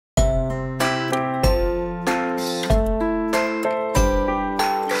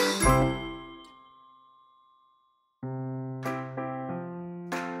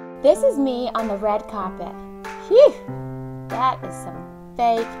This is me on the red carpet. Phew, that is some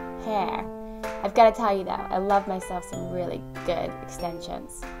fake hair. I've got to tell you though, I love myself some really good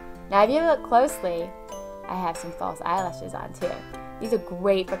extensions. Now if you look closely, I have some false eyelashes on too. These are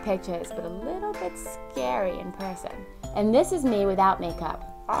great for pictures, but a little bit scary in person. And this is me without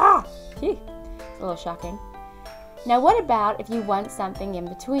makeup. Ah, phew, it's a little shocking. Now what about if you want something in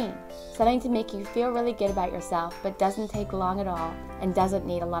between? Something to make you feel really good about yourself, but doesn't take long at all and doesn't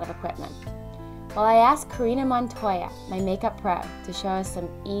need a lot of equipment. Well, I asked Karina Montoya, my makeup pro, to show us some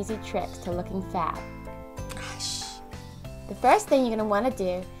easy tricks to looking fab. Gosh. The first thing you're going to want to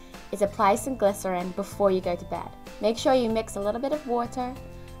do is apply some glycerin before you go to bed. Make sure you mix a little bit of water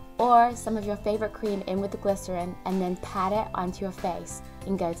or some of your favorite cream in with the glycerin and then pat it onto your face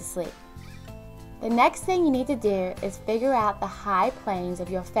and go to sleep. The next thing you need to do is figure out the high planes of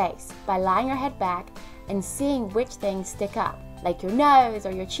your face by lying your head back and seeing which things stick up, like your nose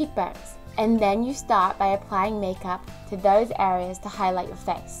or your cheekbones. And then you start by applying makeup to those areas to highlight your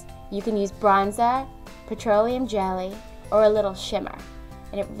face. You can use bronzer, petroleum jelly, or a little shimmer,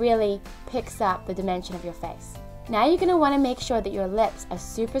 and it really picks up the dimension of your face. Now you're going to want to make sure that your lips are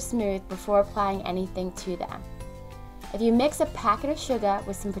super smooth before applying anything to them. If you mix a packet of sugar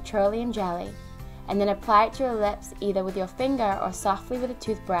with some petroleum jelly, and then apply it to your lips either with your finger or softly with a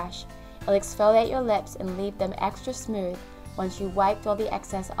toothbrush, it'll exfoliate your lips and leave them extra smooth once you wiped all the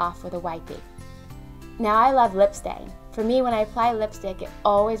excess off with a wipey. Now I love lip stain. For me, when I apply lipstick, it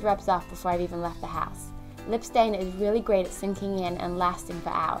always rubs off before I've even left the house. Lip stain is really great at sinking in and lasting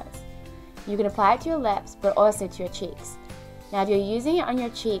for hours. You can apply it to your lips, but also to your cheeks. Now if you're using it on your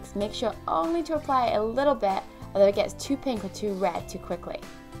cheeks, make sure only to apply it a little bit, although it gets too pink or too red too quickly.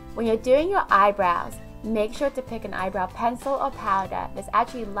 When you're doing your eyebrows, make sure to pick an eyebrow pencil or powder that's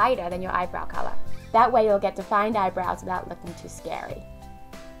actually lighter than your eyebrow color. That way you'll get defined eyebrows without looking too scary.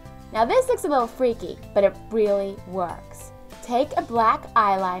 Now this looks a little freaky, but it really works. Take a black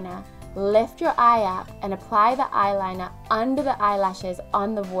eyeliner, lift your eye up, and apply the eyeliner under the eyelashes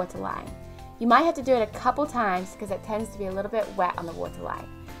on the waterline. You might have to do it a couple times because it tends to be a little bit wet on the waterline.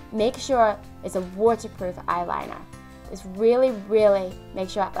 Make sure it's a waterproof eyeliner. This really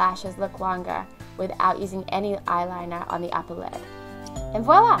makes your lashes look longer without using any eyeliner on the upper lid. And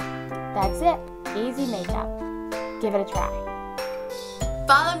voila! That's it. Easy makeup. Give it a try.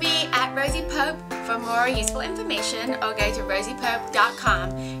 Follow me at Rosie Pope for more useful information or go to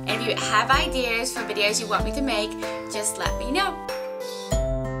rosiepope.com. And if you have ideas for videos you want me to make, just let me know.